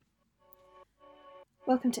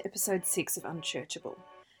Welcome to episode 6 of Unchurchable.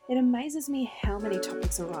 It amazes me how many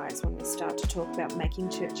topics arise when we start to talk about making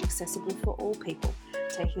church accessible for all people,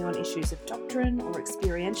 taking on issues of doctrine or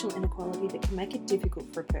experiential inequality that can make it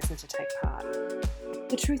difficult for a person to take part.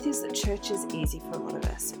 The truth is that church is easy for a lot of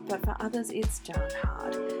us, but for others it's darn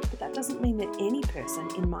hard. But that doesn't mean that any person,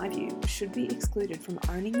 in my view, should be excluded from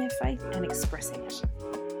owning their faith and expressing it.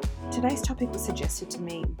 Today's topic was suggested to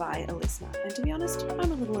me by a listener, and to be honest,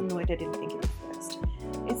 I'm a little annoyed I didn't think of it first.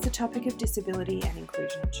 It's the topic of disability and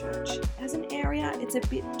inclusion in church. As an area, it's a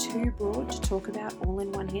bit too broad to talk about all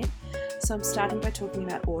in one hit, so I'm starting by talking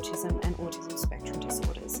about autism and autism spectrum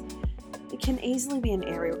disorders. It can easily be an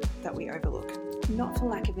area that we overlook, not for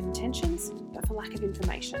lack of intentions, but for lack of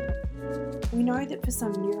information. We know that for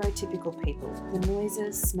some neurotypical people, the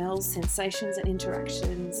noises, smells, sensations and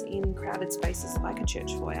interactions in crowded spaces like a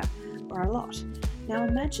church foyer are a lot. Now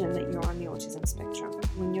imagine that you're on the autism spectrum,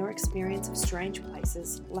 when your experience of strange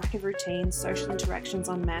places, lack of routine, social interactions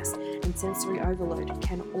en masse and sensory overload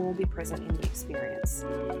can all be present in the experience.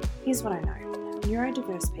 Here's what I know.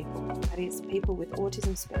 Neurodiverse people, that is, people with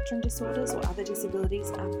autism spectrum disorders or other disabilities,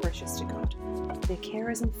 are precious to God. Their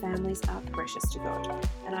carers and families are precious to God.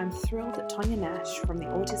 And I'm thrilled that Tonya Nash from the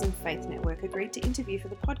Autism Faith Network agreed to interview for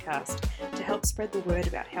the podcast to help spread the word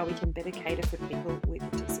about how we can better cater for people with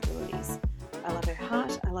disabilities. I love her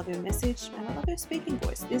heart, I love her message, and I love her speaking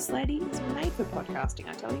voice. This lady is made for podcasting,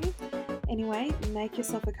 I tell you. Anyway, make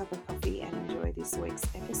yourself a cup of coffee and enjoy this week's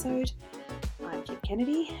episode. I'm Kit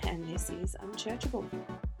Kennedy, and this is Unchurchable.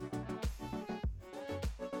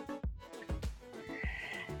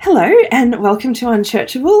 Hello, and welcome to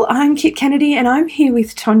Unchurchable. I'm Kit Kennedy, and I'm here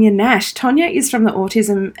with Tonya Nash. Tonya is from the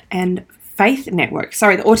Autism Faith Network.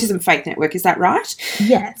 Sorry, the Autism Faith Network. Is that right?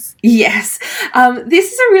 Yes. Yes.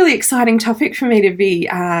 This is a really exciting topic for me to be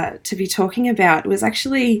talking about. It was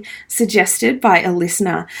actually suggested by a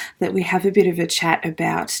listener that we have a bit of a chat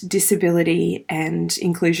about disability and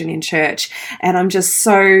inclusion in church. And I'm just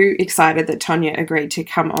so excited that Tonya agreed to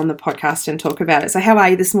come on the podcast and talk about it. So how are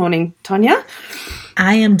you this morning, Tonya?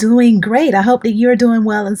 I am doing great. I hope that you're doing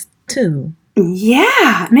well too.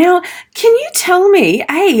 Yeah. Now, can you tell me,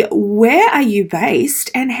 where are you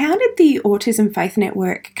based and how did the Autism Faith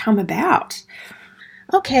Network come about?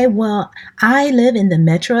 Okay, well, I live in the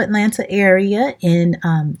Metro Atlanta area in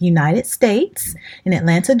United States, in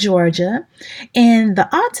Atlanta, Georgia, and the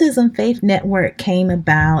Autism Faith Network came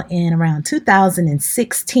about in around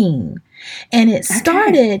 2016. And it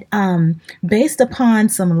started based upon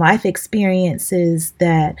some life experiences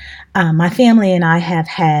that my family and I have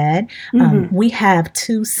had. We have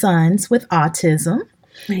 2 sons with autism.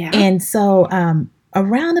 Yeah. And so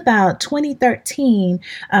around about 2013,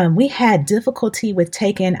 we had difficulty with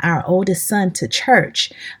taking our oldest son to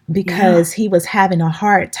church because he was having a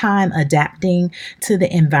hard time adapting to the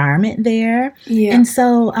environment there. Yeah. And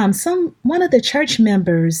so one of the church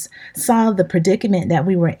members saw the predicament that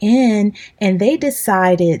we were in, and they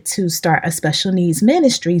decided to start a special needs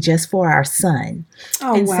ministry just for our son.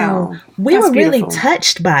 Oh, and wow. So we That's were really beautiful.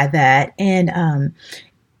 touched by that. And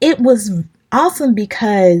it was awesome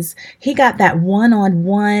because he got that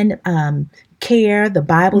one-on-one care, the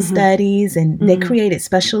Bible studies, and they created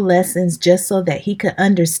special lessons just so that he could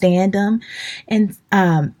understand them. And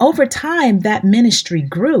over time, that ministry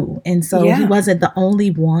grew. And so he wasn't the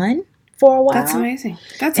only one for a while. That's amazing.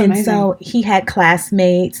 And so he had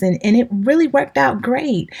classmates and it really worked out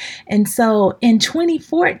great. And so in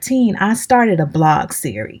 2014, I started a blog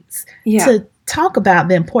series to talk about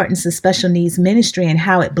the importance of special needs ministry and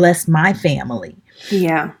how it blessed my family.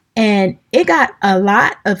 Yeah. And it got a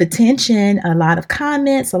lot of attention, a lot of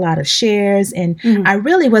comments, a lot of shares. And I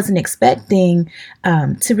really wasn't expecting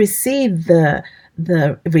to receive the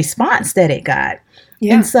response that it got.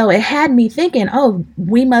 Yeah. And so it had me thinking,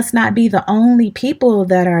 we must not be the only people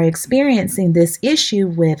that are experiencing this issue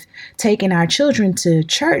with taking our children to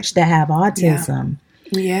church that have autism.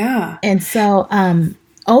 Yeah. And so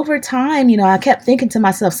over time, I kept thinking to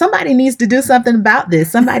myself, somebody needs to do something about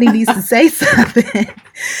this. Somebody needs to say something.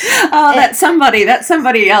 That's somebody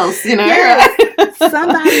else, Yeah,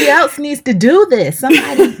 somebody else needs to do this.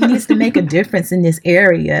 Somebody needs to make a difference in this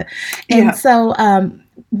area. And so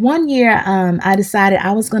one year I decided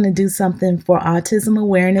I was going to do something for Autism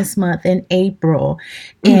Awareness Month in April.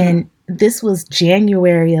 And this was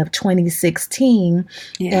January of 2016,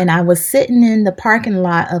 and I was sitting in the parking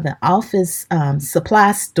lot of an office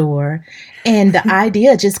supply store, and the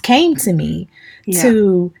idea just came to me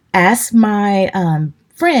to ask my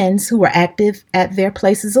friends who were active at their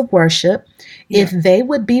places of worship if they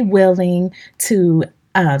would be willing to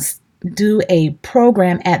do a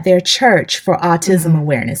program at their church for Autism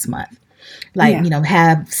Awareness Month. like, Yeah.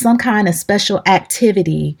 have some kind of special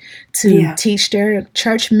activity to teach their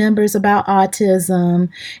church members about autism.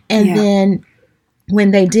 And then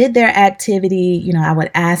when they did their activity, I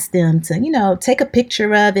would ask them to, take a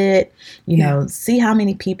picture of it, see how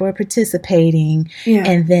many people are participating.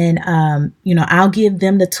 And then, I'll give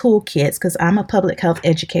them the toolkits because I'm a public health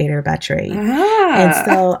educator by trade. And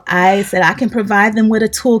so I said, I can provide them with a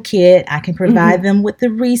toolkit. I can provide them with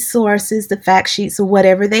the resources, the fact sheets, or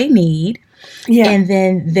whatever they need. And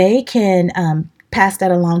then they can pass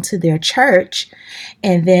that along to their church.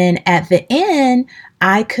 And then at the end,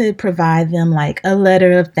 I could provide them like a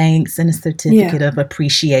letter of thanks and a certificate of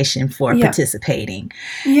appreciation for participating.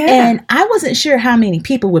 And I wasn't sure how many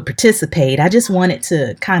people would participate. I just wanted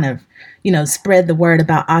to kind of, spread the word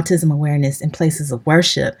about autism awareness in places of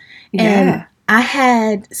worship. And I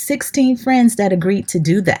had 16 friends that agreed to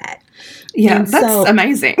do that. Yeah, and that's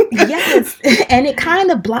amazing. Yes. And it kind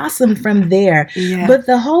of blossomed from there. But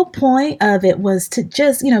the whole point of it was to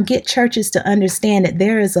just, get churches to understand that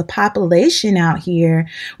there is a population out here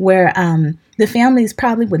where the families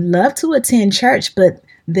probably would love to attend church, but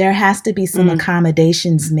there has to be some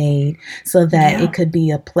accommodations made so that it could be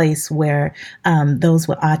a place where those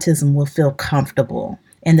with autism will feel comfortable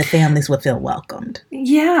and the families would feel welcomed.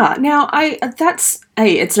 Yeah. Now,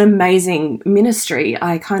 it's an amazing ministry.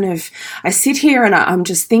 I sit here and I'm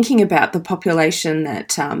just thinking about the population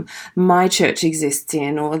that my church exists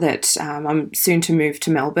in, or that I'm soon to move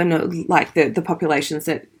to Melbourne, like the populations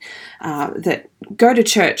that go to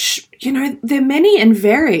church. They're many and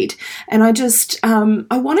varied. And I just,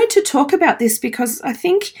 I wanted to talk about this because I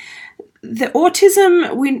think the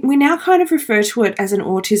autism, we now kind of refer to it as an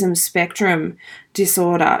autism spectrum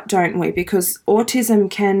disorder, don't we? Because autism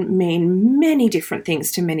can mean many different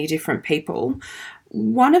things to many different people.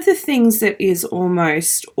 One of the things that is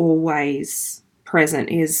almost always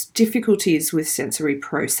present is difficulties with sensory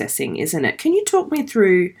processing, isn't it? Can you talk me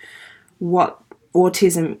through what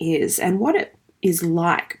autism is and what it is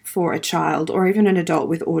like for a child or even an adult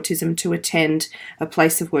with autism to attend a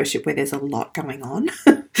place of worship where there's a lot going on?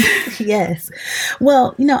 Yes.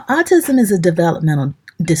 Well, autism is a developmental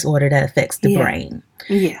disorder that affects the brain.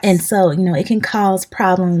 Yes. And so, it can cause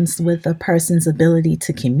problems with a person's ability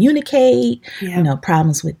to communicate,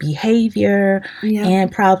 problems with behavior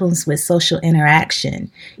and problems with social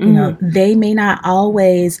interaction. They may not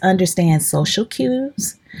always understand social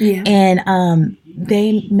cues. And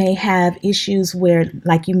they may have issues where,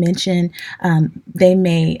 like you mentioned, they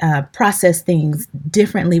may process things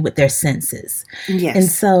differently with their senses. Yes. And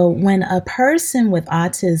so when a person with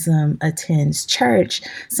autism attends church,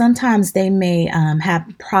 sometimes they may have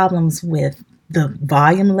problems with the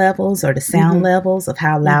volume levels or the sound levels of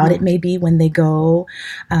how loud it may be when they go.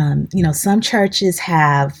 Some churches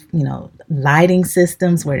have, lighting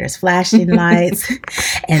systems where there's flashing lights,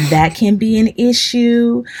 and that can be an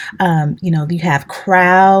issue. You have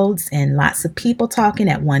crowds and lots of people talking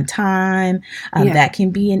at one time. That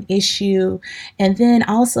can be an issue. And then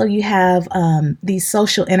also you have these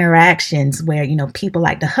social interactions where, people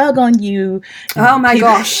like to hug on you. Oh my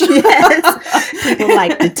gosh. Yes. People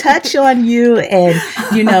like to touch on you. And,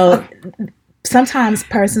 sometimes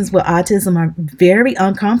persons with autism are very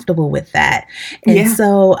uncomfortable with that. And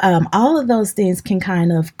so all of those things can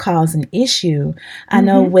kind of cause an issue. I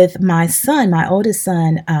know with my son, my oldest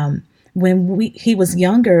son, when he was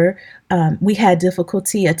younger, we had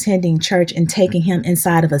difficulty attending church and taking him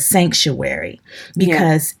inside of a sanctuary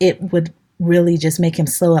because it would really just make him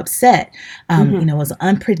so upset. It was an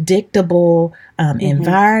unpredictable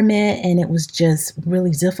environment, and it was just really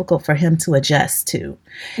difficult for him to adjust to.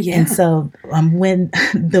 And so when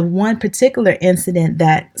the one particular incident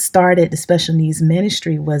that started the special needs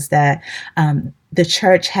ministry was that the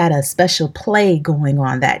church had a special play going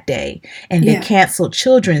on that day, and they canceled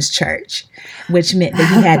children's church, which meant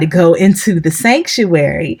that he had to go into the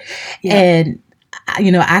sanctuary. And,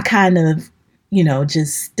 I kind of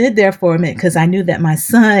just stood there for a minute because I knew that my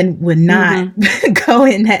son would not go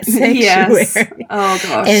in that sanctuary. Yes. Oh,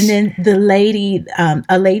 gosh. And then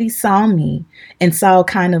a lady saw me and saw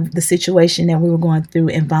kind of the situation that we were going through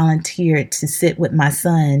and volunteered to sit with my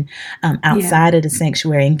son outside of the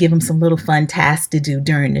sanctuary and give him some little fun tasks to do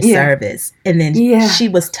during the service. And then she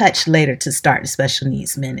was touched later to start the special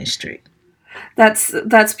needs ministry.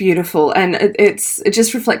 That's beautiful, and it's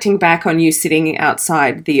just reflecting back on you sitting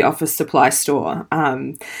outside the office supply store.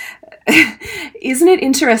 isn't it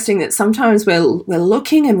interesting that sometimes we're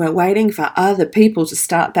looking and we're waiting for other people to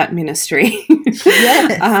start that ministry,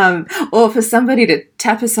 Yes. or for somebody to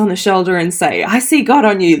tap us on the shoulder and say, "I see God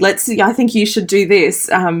on you. I think you should do this."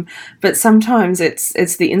 But sometimes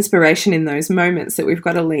it's the inspiration in those moments that we've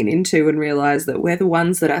got to lean into and realize that we're the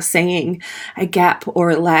ones that are seeing a gap or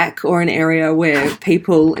a lack or an area where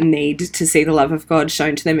people need to see the love of God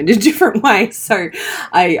shown to them in a different way. So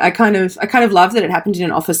I kind of love that it happened in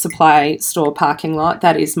an office supply store parking lot.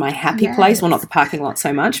 That is my happy place. Well, not the parking lot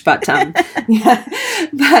so much, but yeah.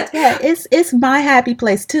 But Yeah, it's my happy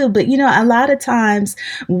place too. But a lot of times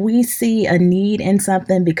we see a need in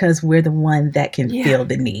something because we're the one that can feel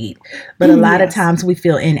the need. But a lot of yes. times we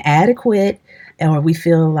feel inadequate or we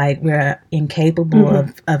feel like we're incapable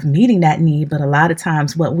of meeting that need. But a lot of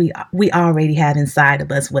times what we already have inside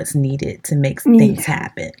of us what's needed to make things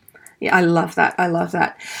happen. Yeah, I love that. I love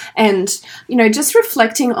that. And, just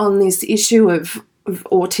reflecting on this issue of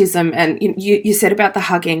autism, and you said about the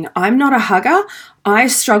hugging. I'm not a hugger. I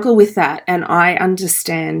struggle with that, and I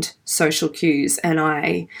understand social cues, and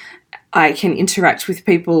I can interact with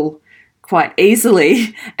people quite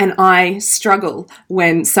easily, and I struggle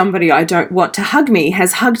when somebody I don't want to hug me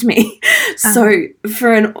has hugged me. So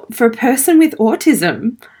for a person with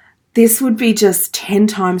autism, this would be just 10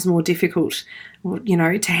 times more difficult,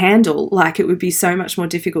 to handle. Like, it would be so much more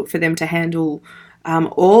difficult for them to handle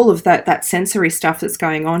all of that sensory stuff that's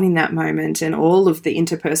going on in that moment, and all of the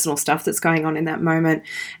interpersonal stuff that's going on in that moment.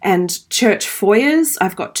 And church foyers,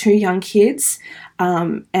 I've got 2 young kids,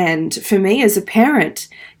 and for me as a parent,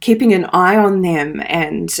 keeping an eye on them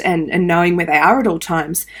and knowing where they are at all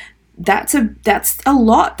times, that's a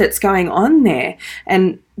lot that's going on there.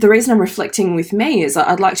 And the reason I'm reflecting with me is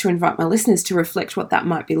I'd like to invite my listeners to reflect what that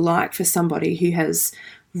might be like for somebody who has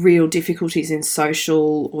real difficulties in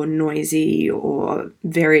social or noisy or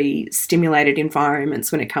very stimulated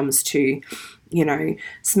environments when it comes to,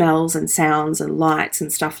 smells and sounds and lights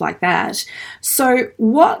and stuff like that. So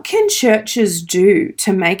what can churches do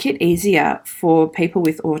to make it easier for people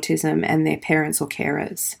with autism and their parents or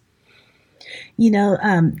carers?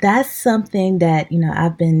 That's something that,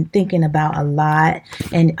 I've been thinking about a lot,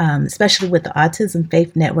 and especially with the Autism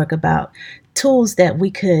Faith Network, about tools that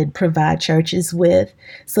we could provide churches with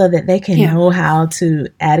so that they can know how to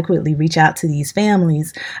adequately reach out to these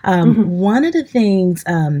families. One of the things,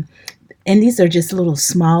 and these are just little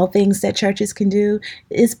small things that churches can do,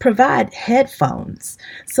 is provide headphones.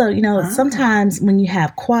 So, sometimes when you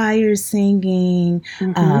have choirs singing,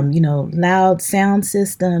 loud sound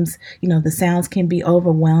systems, the sounds can be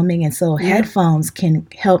overwhelming. And so headphones can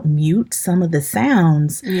help mute some of the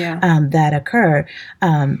sounds that occur.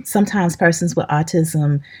 Sometimes persons with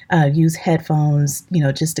autism use headphones,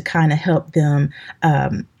 just to kind of help them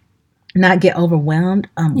not get overwhelmed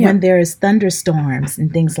when there's thunderstorms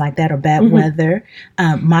and things like that, or bad weather.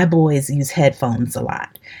 My boys use headphones a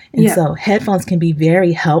lot. And so headphones can be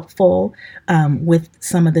very helpful with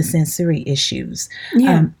some of the sensory issues.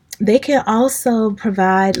 They can also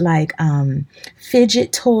provide like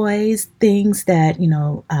fidget toys, things that,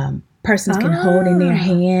 persons can hold in their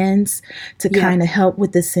hands to kind of help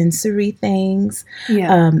with the sensory things.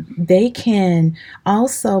 They can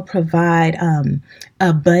also provide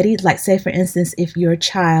a buddy, like say for instance, if your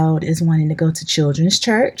child is wanting to go to children's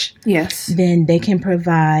church, then they can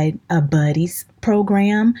provide a buddies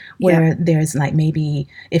program where there's like, maybe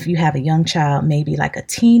if you have a young child, maybe like a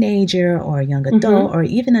teenager or a young adult or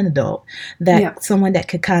even an adult, that someone that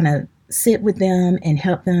could kind of sit with them and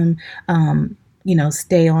help them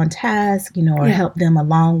stay on task, or help them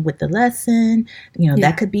along with the lesson,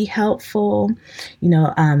 that could be helpful.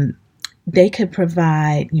 They could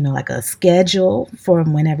provide, like a schedule for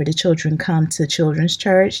whenever the children come to children's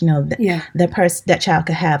church, that child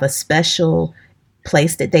could have a special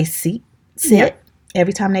place that they sit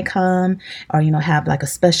every time they come, or, have like a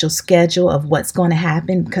special schedule of what's going to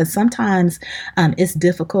happen, because sometimes it's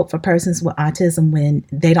difficult for persons with autism when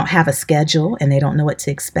they don't have a schedule and they don't know what to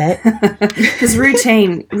expect. Because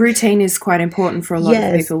routine is quite important for a lot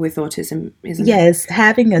of people with autism, isn't it? Yes,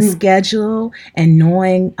 having a schedule and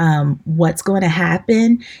knowing what's going to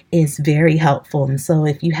happen is very helpful. And so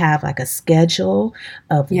if you have like a schedule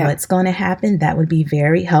of what's going to happen, that would be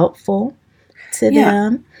very helpful to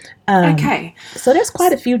them. Okay. So there's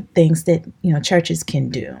quite a few things that, churches can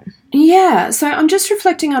do. Yeah. So I'm just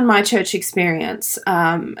reflecting on my church experience.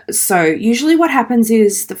 So usually what happens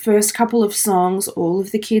is the first couple of songs, all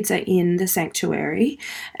of the kids are in the sanctuary,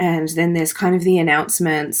 and then there's kind of the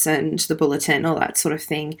announcements and the bulletin, all that sort of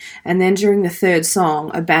thing. And then during the third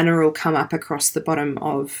song, a banner will come up across the bottom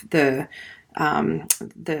of the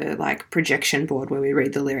the like projection board where we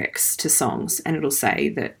read the lyrics to songs, and it'll say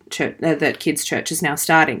that that kids' church is now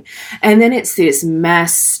starting, and then it's this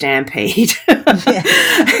mass stampede.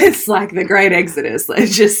 It's like the Great Exodus.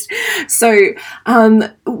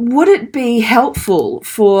 Would it be helpful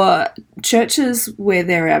for churches where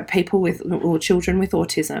there are people with or children with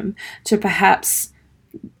autism to perhaps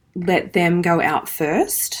let them go out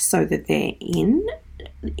first so that they're in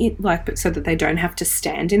it, like, so that they don't have to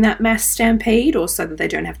stand in that mass stampede, or so that they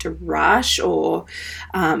don't have to rush? Or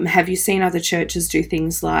have you seen other churches do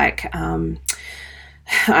things like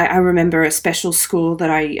I remember a special school that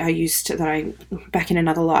I back in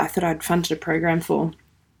another life that I'd funded a program for.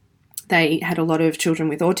 They had a lot of children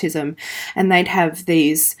with autism, and they'd have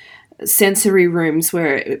these sensory rooms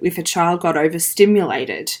where if a child got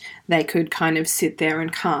overstimulated, they could kind of sit there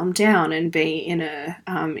and calm down and be in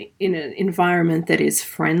an environment that is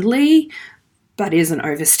friendly but isn't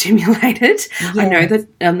overstimulated. Yes.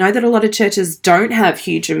 I know that a lot of churches don't have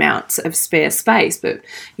huge amounts of spare space, but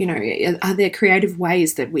are there creative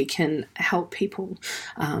ways that we can help people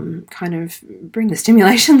kind of bring the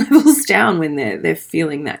stimulation levels down when they're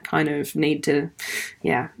feeling that kind of need to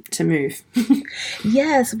move?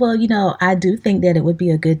 Yes, well, I do think that it would be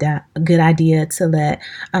a good idea to let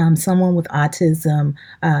someone with autism,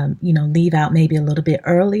 leave out maybe a little bit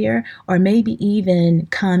earlier, or maybe even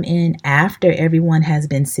come in after everyone has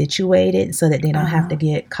been situated, so that they don't have to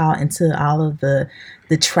get caught into all of the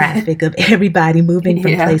traffic of everybody moving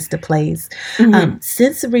from place to place. Mm-hmm.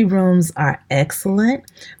 Sensory rooms are excellent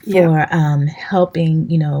for helping,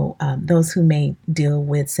 those who may deal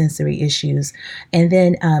with sensory issues. And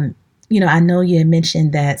then, I know you had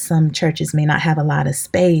mentioned that some churches may not have a lot of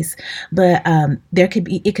space, but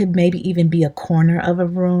it could maybe even be a corner of a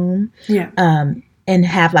room, and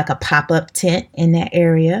have like a pop-up tent in that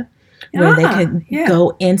area, where they can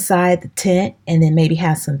go inside the tent and then maybe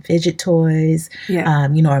have some fidget toys,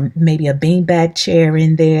 or maybe a beanbag chair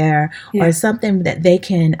in there, or something that they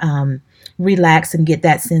can relax and get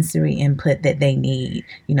that sensory input that they need,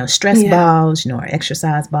 stress balls, or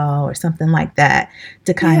exercise ball or something like that,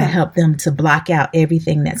 to kind of help them to block out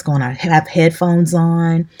everything that's going on, have headphones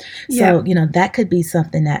on. So, that could be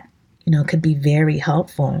something that, could be very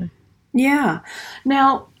helpful. Yeah.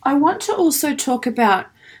 Now, I want to also talk about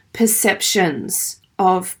perceptions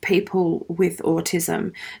of people with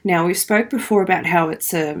autism. Now, we spoke before about how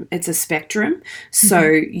it's a spectrum. So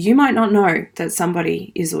you might not know that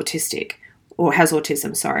somebody is autistic or has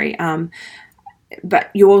autism,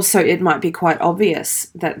 but it might be quite obvious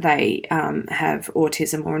that they have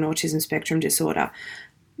autism or an autism spectrum disorder.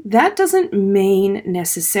 That doesn't mean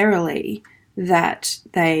necessarily that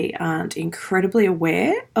they aren't incredibly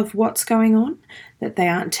aware of what's going on, that they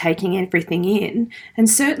aren't taking everything in, and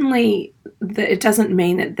certainly that it doesn't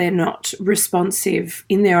mean that they're not responsive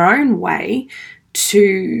in their own way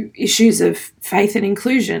to issues of faith and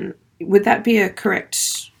inclusion. Would that be a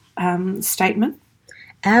correct statement?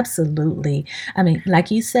 Absolutely. I mean,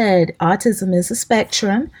 like you said, autism is a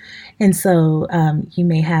spectrum. And so you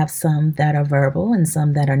may have some that are verbal and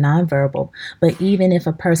some that are nonverbal. But even if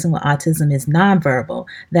a person with autism is nonverbal,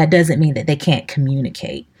 that doesn't mean that they can't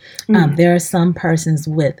communicate. There are some persons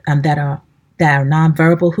with that are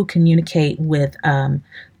nonverbal who communicate with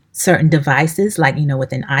certain devices, like,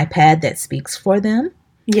 with an iPad that speaks for them.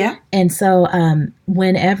 Yeah. And so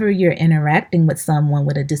whenever you're interacting with someone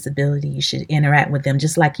with a disability, you should interact with them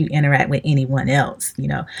just like you interact with anyone else.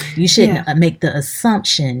 You shouldn't make the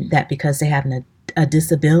assumption that because they have a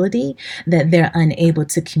disability that they're unable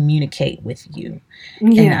to communicate with you.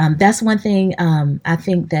 Yeah. And that's one thing I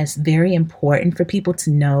think that's very important for people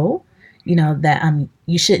to know, that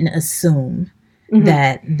you shouldn't assume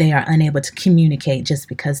that they are unable to communicate just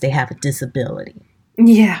because they have a disability.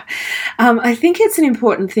 Yeah, I think it's an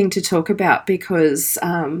important thing to talk about because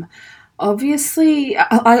obviously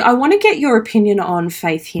I want to get your opinion on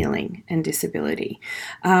faith healing and disability.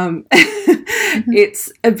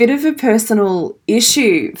 It's a bit of a personal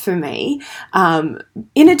issue for me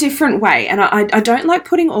in a different way, and I don't like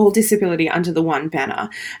putting all disability under the one banner.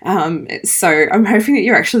 So I'm hoping that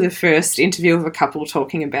you're actually the first interview of a couple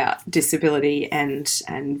talking about disability and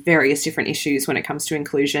various different issues when it comes to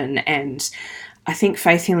inclusion. And I think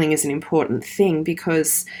faith healing is an important thing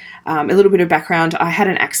because a little bit of background, I had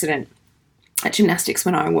an accident at gymnastics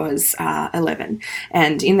when I was 11,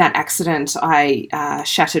 and in that accident I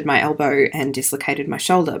shattered my elbow and dislocated my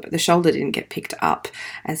shoulder, but the shoulder didn't get picked up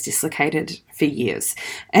as dislocated for years,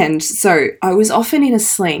 and so I was often in a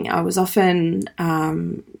sling. I was often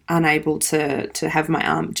unable to have my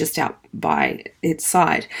arm just out by its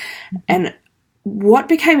side, and what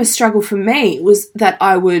became a struggle for me was that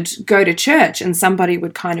I would go to church and somebody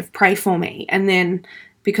would kind of pray for me. And then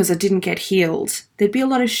because I didn't get healed, there'd be a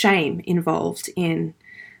lot of shame involved in,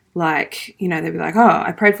 like, you know, they'd be like, oh,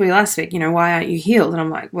 I prayed for you last week, you know, why aren't you healed? And I'm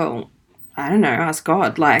like, well, I don't know, ask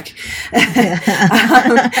God. Like, but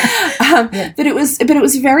it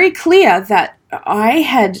was very clear that I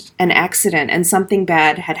had an accident and something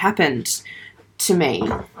bad had happened to me.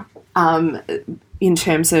 In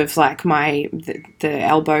terms of like the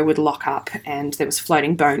elbow would lock up and there was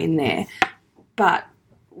floating bone in there. But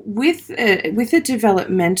with a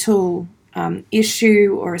developmental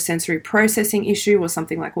issue or a sensory processing issue or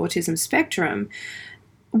something like autism spectrum,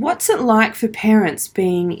 what's it like for parents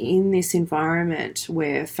being in this environment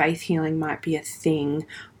where faith healing might be a thing,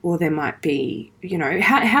 or there might be, you know,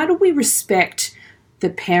 how do we respect the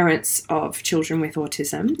parents of children with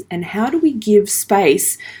autism, and how do we give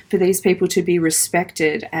space for these people to be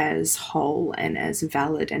respected as whole and as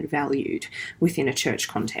valid and valued within a church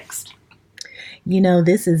context? You know,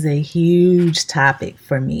 this is a huge topic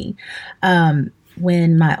for me.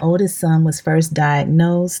 When my oldest son was first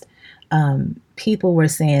diagnosed, people were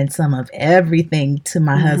saying some of everything to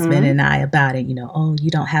my husband and I about it. You know, oh, you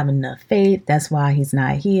don't have enough faith. That's why he's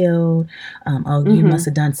not healed. You must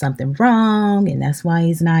have done something wrong, and that's why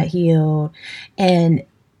he's not healed. And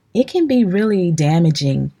it can be really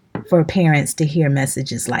damaging for parents to hear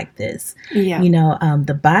messages like this. Yeah. You know,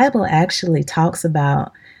 the Bible actually talks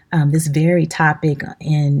about this very topic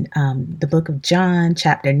in the book of John,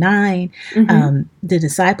 chapter 9. The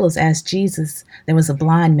disciples asked Jesus, there was a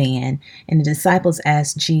blind man, and the disciples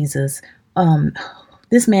asked Jesus,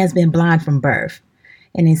 this man's been blind from birth.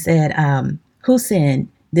 And he said, who sinned,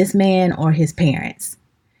 this man or his parents?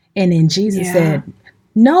 And then Jesus said,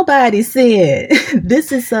 nobody said.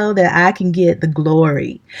 This is so that I can get the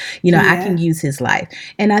glory. You know, I can use his life.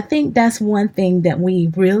 And I think that's one thing that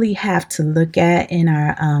we really have to look at in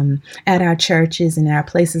our at our churches and our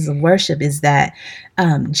places of worship, is that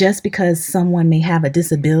just because someone may have a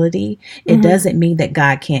disability, it doesn't mean that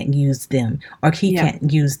God can't use them or he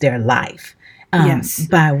can't use their life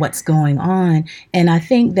by what's going on. And I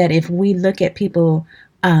think that if we look at people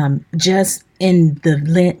just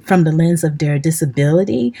from the lens of their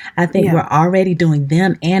disability, I think we're already doing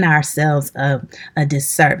them and ourselves a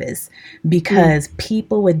disservice, because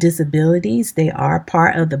people with disabilities, they are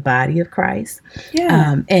part of the body of Christ.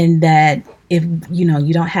 And that if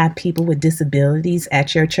you don't have people with disabilities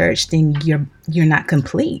at your church, then you're not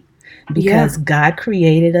complete, because God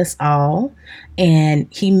created us all and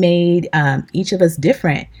he made each of us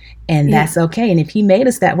different. And that's okay. And if he made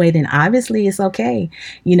us that way, then obviously it's okay.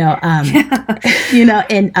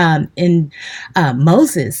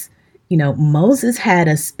 Moses, Moses had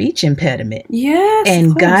a speech impediment. Yes.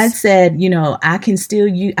 And God said, I can still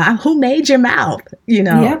who made your mouth?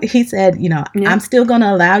 He said, I'm still going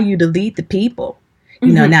to allow you to lead the people.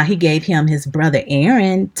 Now he gave him his brother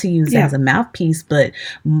Aaron to use as a mouthpiece, but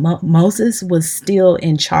Moses was still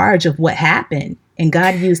in charge of what happened. And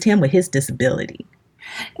God used him with his disability.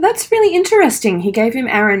 That's really interesting. He gave him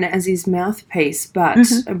Aaron as his mouthpiece, but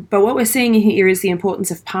what we're seeing here is the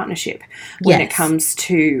importance of partnership when it comes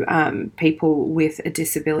to people with a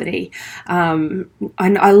disability. And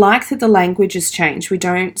I like that the language has changed. We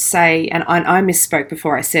don't say, and I misspoke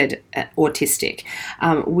before I said autistic.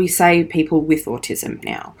 We say people with autism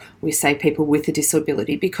now. We say people with a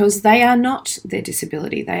disability, because they are not their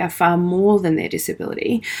disability. They are far more than their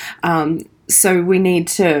disability. So we need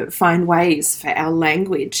to find ways for our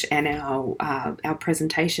language and our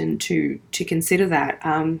presentation to consider that.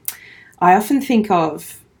 I often think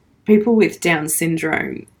of people with Down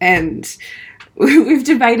syndrome, and we've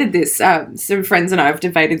debated this. Some friends and I have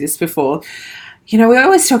debated this before. We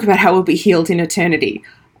always talk about how we'll be healed in eternity.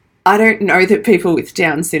 I don't know that people with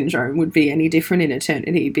Down syndrome would be any different in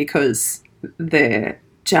eternity, because they're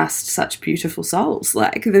just such beautiful souls.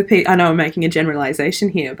 Like I know I'm making a generalization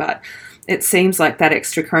here, but it seems like that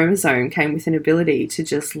extra chromosome came with an ability to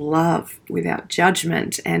just love without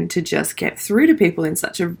judgment and to just get through to people in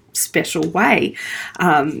such a special way.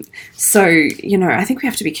 So, I think we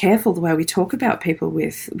have to be careful the way we talk about people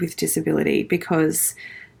with disability, because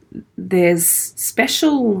there's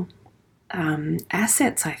special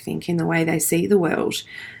assets, I think, in the way they see the world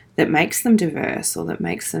that makes them diverse, or that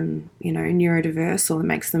makes them, neurodiverse, or that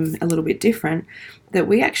makes them a little bit different, that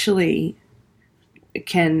we actually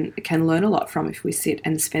can learn a lot from if we sit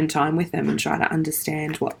and spend time with them and try to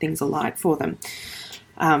understand what things are like for them.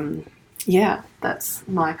 That's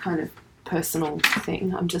my kind of personal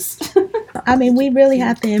thing. I'm just... we really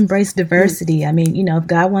have to embrace diversity. If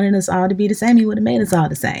God wanted us all to be the same, he would have made us all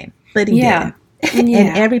the same. But he didn't.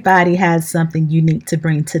 And everybody has something unique to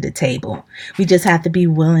bring to the table. We just have to be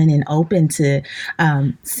willing and open to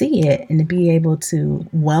see it and to be able to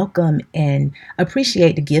welcome and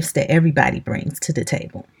appreciate the gifts that everybody brings to the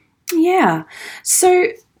table. Yeah. So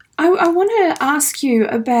I want to ask you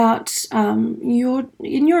about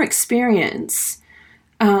in your experience,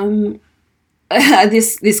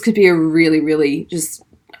 this could be a really, really just,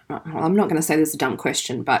 I'm not going to say this is a dumb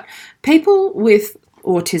question, but people with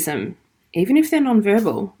autism, even if they're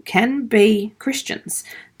nonverbal, can be Christians.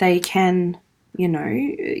 They can,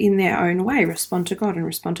 in their own way, respond to God and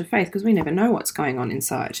respond to faith, because we never know what's going on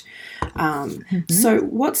inside. So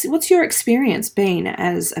what's your experience been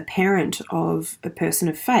as a parent of a person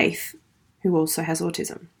of faith who also has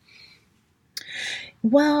autism?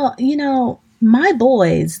 Well, my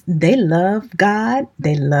boys, they love God.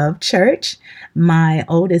 They love church. My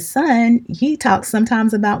oldest son, he talks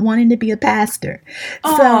sometimes about wanting to be a pastor.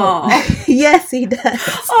 Aww. So, yes, he does.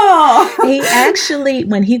 Aww. He actually,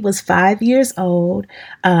 when he was 5 years old,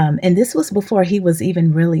 and this was before he was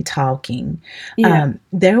even really talking,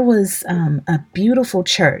 there was a beautiful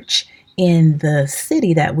church in the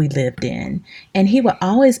city that we lived in. And he would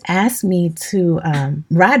always ask me to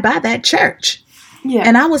ride by that church. Yeah.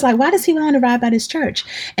 And I was like, why does he want to ride by this church?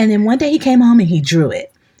 And then one day he came home and he drew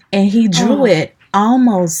it. And he drew it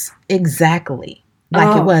almost exactly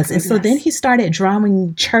like it was. And so then he started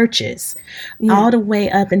drawing churches all the way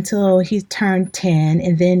up until he turned 10.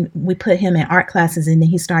 And then we put him in art classes and then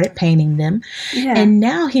he started painting them. Yeah. And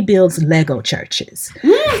now he builds Lego churches.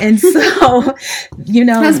 And so,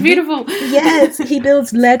 That's beautiful. Yes, he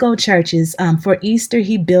builds Lego churches. For Easter,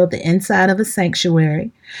 he built the inside of a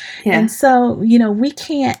sanctuary. Yeah. And so, we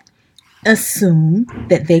can't assume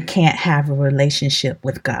that they can't have a relationship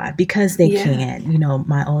with God, because they can.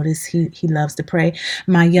 My oldest, he loves to pray.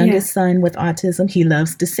 My youngest son with autism, he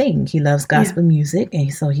loves to sing. He loves gospel music,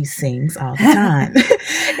 and so he sings all the time.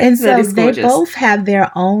 And so they both have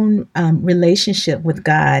their own relationship with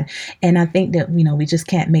God. And I think that, we just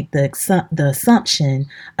can't make the assumption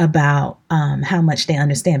about how much they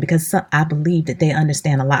understand, because I believe that they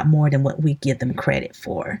understand a lot more than what we give them credit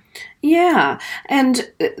for. Yeah. And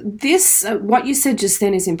this, what you said just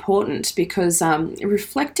then is important, because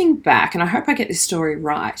reflecting back, and I hope I get this story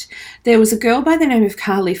right, there was a girl by the name of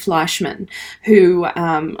Carly Fleischman who,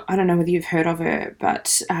 I don't know whether you've heard of her,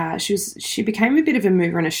 but she became a bit of a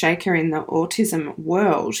mover and a shaker in the autism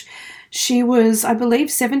world. She was, I believe,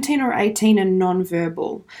 17 or 18 and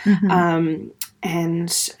nonverbal.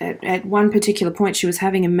 And at one particular point, she was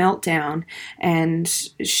having a meltdown, and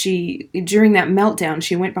during that meltdown,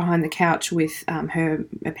 she went behind the couch with her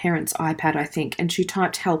parents' iPad, I think, and she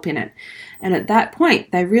typed help in it. And at that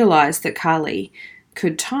point, they realized that Carly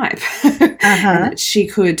could type, and that she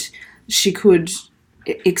could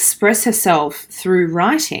express herself through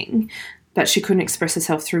writing, but she couldn't express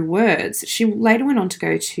herself through words. She later went on to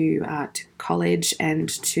go to college and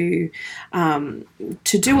to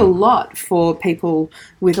do a lot for people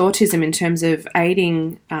with autism in terms of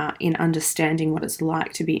aiding in understanding what it's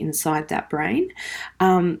like to be inside that brain.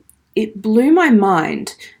 It blew my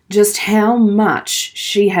mind just how much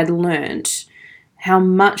she had learned, how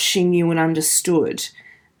much she knew and understood,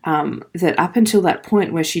 that up until that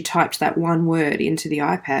point where she typed that one word into the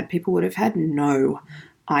iPad, people would have had no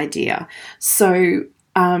idea. So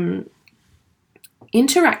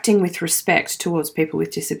interacting with respect towards people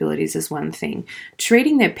with disabilities is one thing.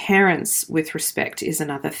 Treating their parents with respect is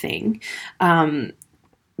another thing.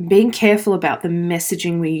 Being careful about the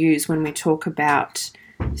messaging we use when we talk about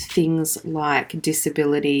things like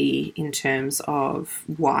disability in terms of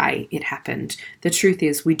why it happened. The truth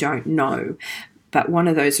is we don't know. But one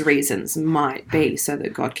of those reasons might be so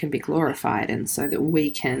that God can be glorified and so that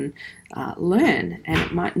we can learn. And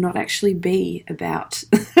it might not actually be about,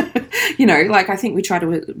 I think we try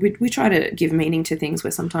to give meaning to things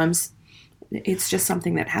where sometimes it's just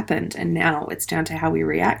something that happened and now it's down to how we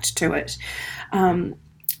react to it.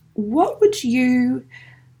 What would you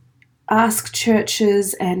ask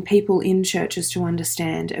churches and people in churches to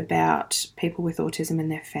understand about people with autism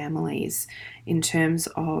and their families in terms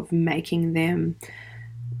of making them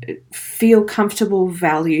feel comfortable,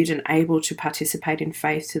 valued, and able to participate in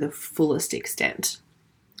faith to the fullest extent?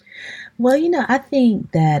 Well, I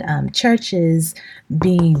think that churches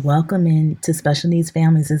being welcoming to special needs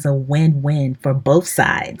families is a win-win for both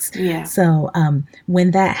sides. Yeah. So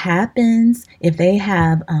when that happens, if they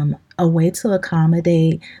have a way to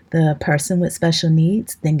accommodate the person with special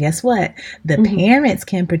needs, then guess what? The Mm-hmm. parents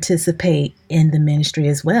can participate in the ministry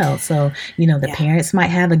as well. So, the parents might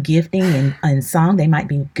have a gifting in song. They might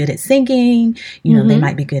be good at singing, they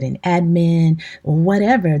might be good in admin,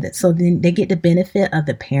 whatever. So then they get the benefit of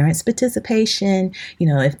the parents' participation.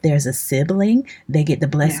 If there's a sibling, they get the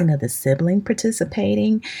blessing of the sibling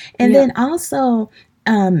participating. And then also,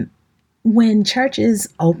 when churches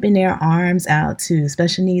open their arms out to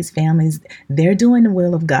special needs families, they're doing the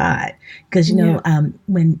will of God. Because,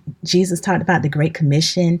 when Jesus talked about the Great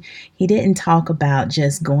Commission, he didn't talk about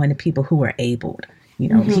just going to people who are abled.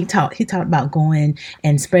 He talked about going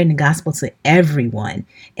and spreading the gospel to everyone,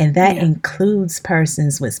 and that includes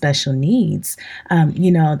persons with special needs.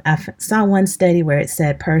 I saw one study where it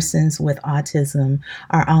said persons with autism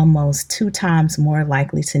are almost 2 times more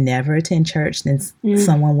likely to never attend church than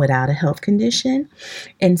someone without a health condition.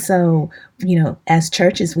 And so, as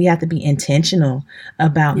churches, we have to be intentional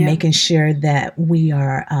about making sure that we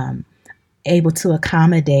are able to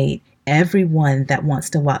accommodate everyone that wants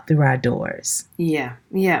to walk through our doors. Yeah.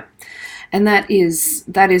 And that is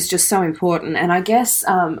just so important. And I guess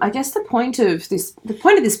the point of this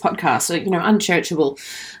podcast, Unchurchable,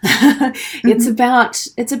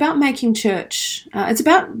 it's about making church. It's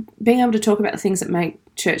about being able to talk about the things that make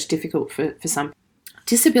church difficult for some.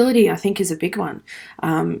 Disability, I think, is a big one,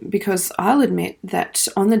 because I'll admit that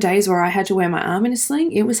on the days where I had to wear my arm in a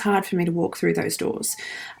sling, it was hard for me to walk through those doors,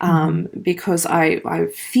 because I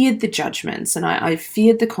feared the judgments, and I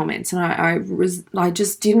feared the comments, and I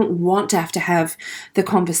just didn't want to have the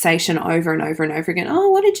conversation over and over and over again. Oh,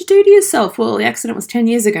 what did you do to yourself? Well, the accident was 10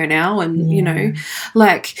 years ago now, and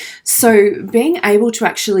so being able to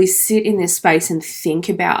actually sit in this space and think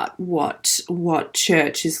about what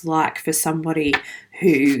church is like for somebody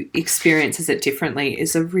who experiences it differently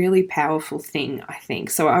is a really powerful thing, I think.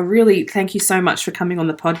 So I really thank you so much for coming on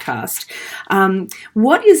the podcast.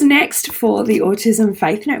 What is next for the Autism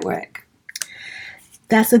Faith Network?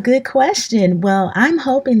 That's a good question. Well, I'm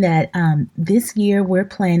hoping that this year we're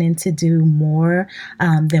planning to do more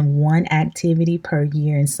than one activity per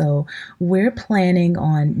year. And so we're planning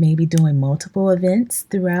on maybe doing multiple events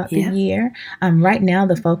throughout the year. Right now,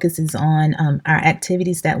 the focus is on our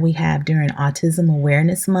activities that we have during Autism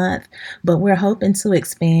Awareness Month, but we're hoping to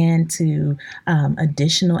expand to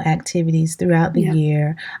additional activities throughout the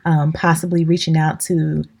year, possibly reaching out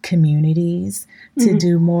to communities to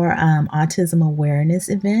do more autism awareness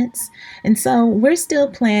events. And so we're still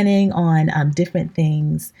planning on different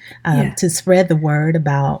things to spread the word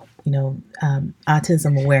about,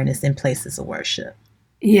 autism awareness in places of worship.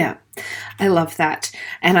 Yeah, I love that.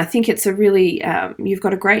 And I think it's a really, you've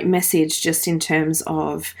got a great message just in terms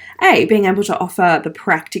of, being able to offer the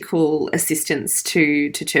practical assistance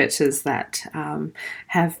to churches that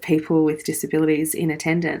have people with disabilities in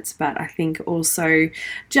attendance. But I think also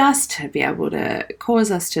just to be able to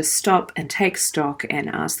cause us to stop and take stock and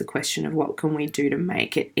ask the question of what can we do to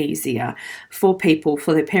make it easier for people,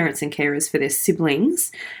 for their parents and carers, for their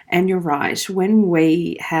siblings. And you're right, when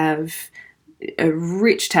we have a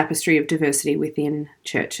rich tapestry of diversity within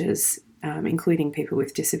churches, including people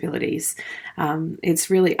with disabilities,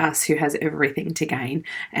 it's really us who has everything to gain,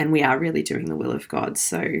 and we are really doing the will of God.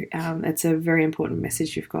 So it's a very important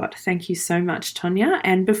message you've got. Thank you so much, Tonya.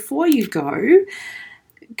 And before you go,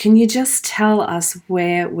 can you just tell us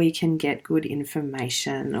where we can get good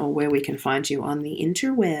information or where we can find you on the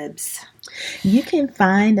interwebs? You can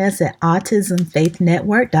find us at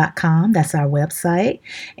autismfaithnetwork.com. That's our website.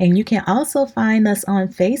 And you can also find us on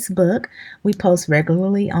Facebook. We post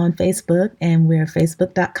regularly on Facebook, and we're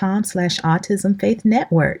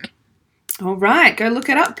facebook.com/autismfaithnetwork. All right, go look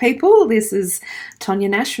it up, people. This is Tonya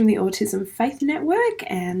Nash from the Autism Faith Network,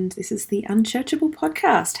 and this is the Unchurchable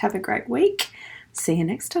podcast. Have a great week. See you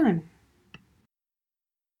next time.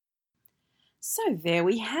 So there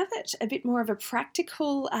we have it. A bit more of a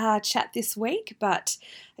practical chat this week, but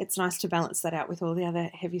it's nice to balance that out with all the other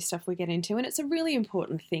heavy stuff we get into. And it's a really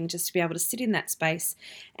important thing just to be able to sit in that space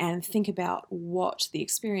and think about what the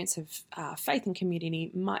experience of faith and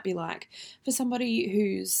community might be like for somebody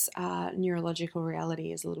whose neurological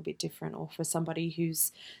reality is a little bit different, or for somebody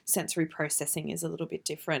whose sensory processing is a little bit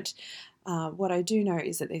different. What I do know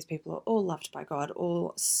is that these people are all loved by God,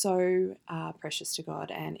 all so precious to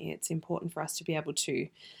God, and it's important for us to be able to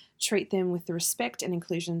treat them with the respect and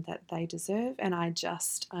inclusion that they deserve. And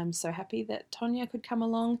I'm so happy that Tonya could come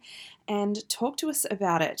along and talk to us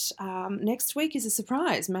about it. Next week is a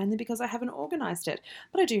surprise, mainly because I haven't organised it,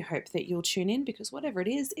 but I do hope that you'll tune in, because whatever it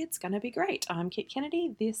is, it's going to be great. I'm Kit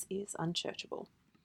Kennedy. This is Unchurchable.